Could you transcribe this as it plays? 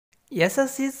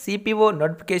SSC CPO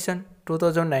notification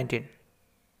 2019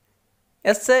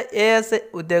 SI ASI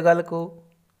ఉద్యోగాలకు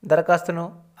దరఖాస్తును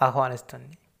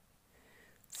ఆహ్వానిస్తుంది.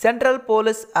 Central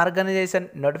police organisation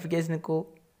నోటిఫికేషన్కు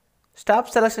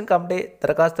staff selection committee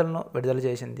దరఖాస్తులను విడుదల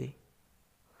చేసింది.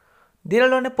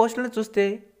 దీనిలోని పోస్టులను చూస్తే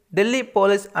Delhi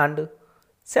police and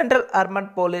central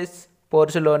armed police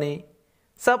ఫోర్సులోని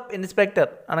sub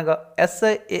inspector అనగా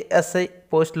ఎస్ఐ ఏఎస్ఐ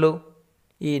పోస్టులు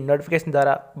ఈ నోటిఫికేషన్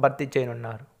ద్వారా భర్తీ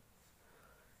చేయనున్నారు.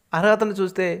 అర్హతను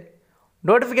చూస్తే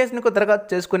నోటిఫికేషన్కు దరఖాస్తు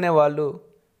చేసుకునే వాళ్ళు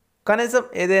కనీసం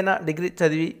ఏదైనా డిగ్రీ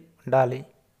చదివి ఉండాలి.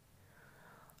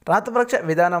 రాత పరీక్ష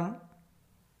విధానం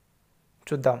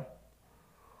చూద్దాం.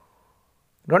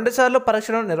 2 సార్లు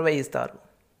పరీక్షను నిర్వహిస్తారు.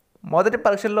 మొదటి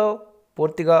పరీక్షలో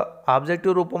పూర్తిగా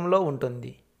ఆబ్జెక్టివ్ రూపంలో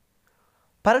ఉంటుంది.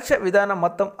 పరీక్ష విధానం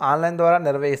మొత్తం ఆన్లైన్ ద్వారా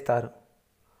నిర్వహిస్తారు.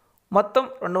 మొత్తం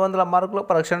 200 మార్కుల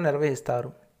పరీక్షను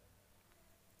నిర్వహిస్తారు.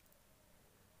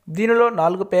 దీనిలో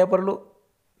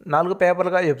 4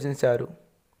 పేపర్లుగా విభజించారు.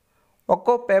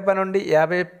 ఒక్కో పేపర్ నుండి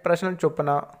 50 ప్రశ్నలు చొప్పున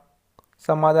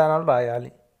సమాధానాలు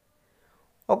రాయాలి.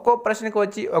 ఒక్కో ప్రశ్నకు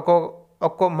వచ్చి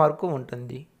ఒక్కో మార్కు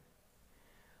ఉంటుంది.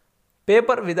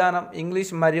 పేపర్ విధానం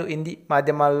ఇంగ్లీష్ మరియు హిందీ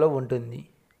మాధ్యమాలలో ఉంటుంది.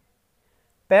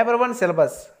 Paper 1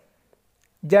 syllabus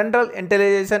general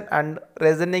intelligence and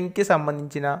రీజనింగ్కి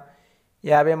సంబంధించిన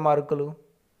 50 మార్కులు.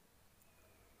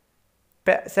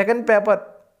 Second paper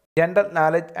general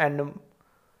knowledge and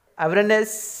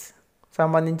awareness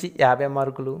సంబంధించి 50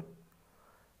 మార్కులు.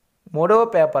 మూడవ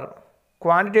పేపర్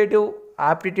క్వాంటిటేటివ్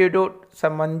ఆప్టిట్యూడ్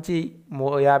సంబంధించి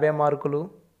 50 మార్కులు.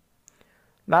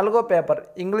 నాలుగో పేపర్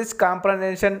ఇంగ్లీష్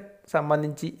కాంప్రహెన్షన్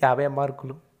సంబంధించి 50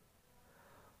 మార్కులు.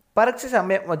 పరీక్ష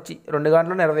సమయం వచ్చి 2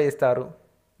 గంటలు నిర్వహిస్తారు.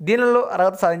 దీనిలో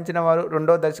అర్హత సాధించిన వారు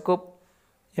 2వ దశకు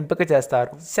ఎంపిక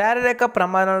చేస్తారు. శారీరక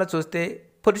ప్రమాణాలను చూస్తే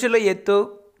పురుషుల ఎత్తు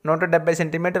 170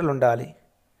 సెంటీమీటర్లు ఉండాలి.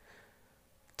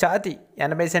 ఛాతీ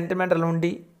 80 సెంటీమీటర్ల నుండి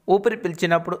ఊపిరి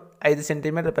పీల్చినప్పుడు 5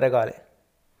 సెంటీమీటర్లు పెరగాలి.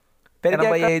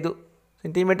 85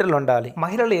 సెంటీమీటర్లు ఉండాలి.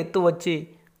 మహిళల ఎత్తు వచ్చి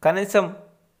కనీసం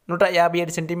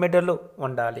 157 సెంటీమీటర్లు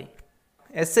ఉండాలి.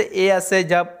 ఎస్ఐ ఏఎస్ఐ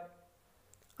జాబ్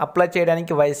అప్లై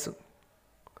చేయడానికి వయసు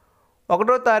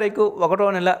 1వ తారీఖు 1వ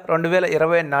నెల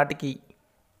 2020 నాటికి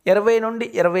 20 నుండి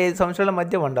 25 సంవత్సరాల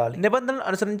మధ్య ఉండాలి. నిబంధనలు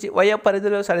అనుసరించి వయో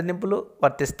పరిధిలో సడలింపులు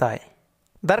వర్తిస్తాయి.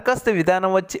 దరఖాస్తు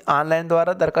విధానం వచ్చి ఆన్లైన్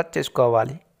ద్వారా దరఖాస్తు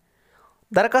చేసుకోవాలి.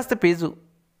 దరఖాస్తు ఫీజు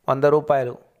 100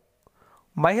 రూపాయలు.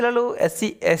 మహిళలు, ఎస్సీ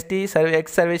ఎస్టీ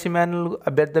ఎక్స్ సర్వీస్ మ్యాన్లు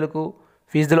అభ్యర్థులకు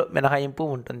ఫీజులో మినహాయింపు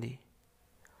ఉంటుంది.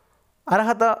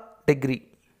 అర్హత డిగ్రీ.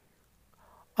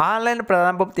 ఆన్లైన్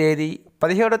ప్రారంభ తేదీ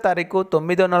 17వ తారీఖు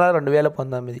 9వ నెల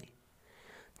 2019.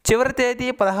 చివరి తేదీ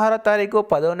 16వ తారీఖు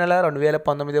 10వ నెల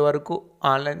 2019 వరకు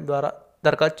ఆన్లైన్ ద్వారా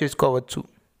దరఖాస్తు చేసుకోవచ్చు.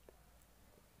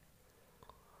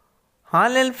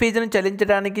 ఆన్లైన్ ఫీజును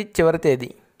చెల్లించడానికి చివరి తేదీ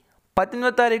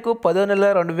 18వ తారీఖు 10వ నెల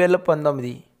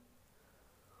 2019.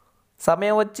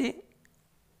 సమయం వచ్చి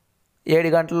 7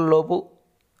 గంటల లోపు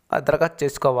దరఖాస్తు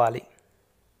చేసుకోవాలి.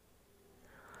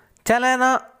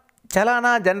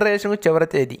 చలానా జనరేషన్కు చివరి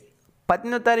తేదీ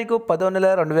 18వ తారీఖు 10వ నెల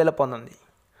 2019.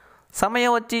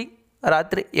 సమయం వచ్చి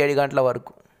రాత్రి 7 గంటల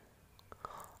వరకు.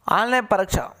 ఆన్లైన్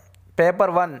పరీక్ష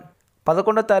పేపర్ 1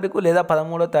 11వ తారీఖు లేదా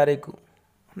 13వ తారీఖు.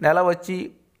 నెల వచ్చి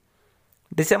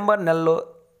డిసెంబర్ నెలలో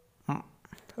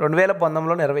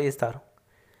 2019లో నిర్వహిస్తారు.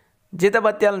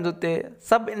 జీతభత్యాలను చూస్తే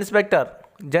సబ్ ఇన్స్పెక్టర్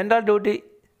జనరల్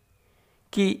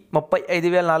డ్యూటీకి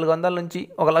 35,400 నుంచి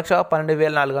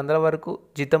 1,12,400 వరకు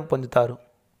జీతం పొందుతారు.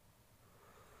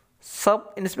 సబ్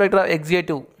ఇన్స్పెక్టర్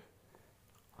ఎగ్జిక్యూటివ్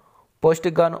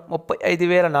పోస్టుకు గాను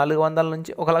 35,400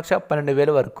 నుంచి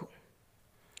 1,12,000 వరకు.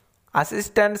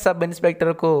 అసిస్టెంట్ సబ్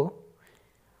ఇన్స్పెక్టర్కు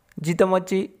జీతం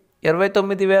వచ్చి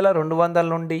 29,200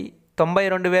 నుండి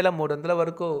 92,300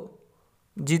 వరకు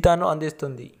జీతాన్ని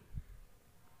అందిస్తుంది.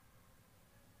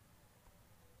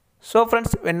 సో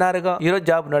ఫ్రెండ్స్, విన్నారుగా ఈరోజు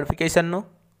జాబ్ నోటిఫికేషన్ను.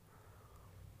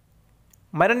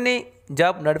 మరిన్ని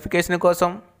జాబ్ నోటిఫికేషన్ కోసం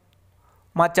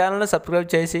మా ఛానల్ను సబ్స్క్రైబ్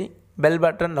చేసి బెల్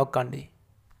బటన్ నొక్కండి.